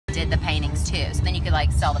the paintings too. So then you could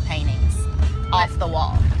like sell the paintings off the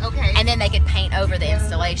wall. Okay. And then they could paint over the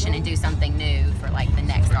installation and do something new for like the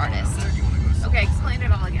next artist. Okay, explain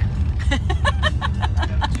it all again.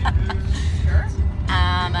 Sure.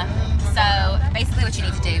 So basically what you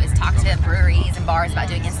need to do is talk to breweries and bars about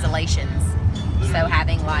doing installations. So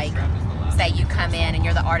having like, say you come in and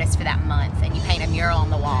you're the artist for that month and you paint a mural on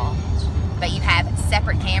the wall, but you have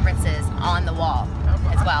separate canvases on the wall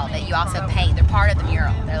as well that you also paint. They're part of the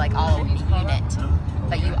mural. They're like all a unit,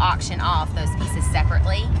 but you auction off those pieces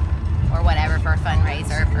separately or whatever for a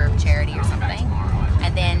fundraiser, for charity or something.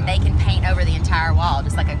 And then they can paint over the entire wall,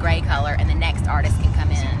 just like a gray color, and the next artist can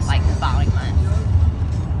come in like the following month.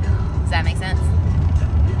 Does that make sense?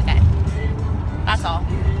 Okay. That's all.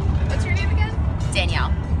 What's your name again?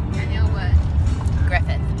 Danielle. Danielle what?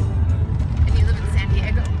 Griffith. And you live in San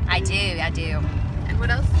Diego? I do. And what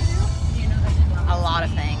else do you do? A lot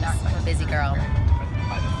of things. I'm a busy girl.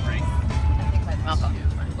 Welcome.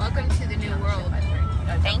 Welcome to the new world.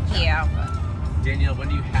 Thank you. Danielle, when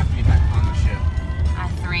do you have to be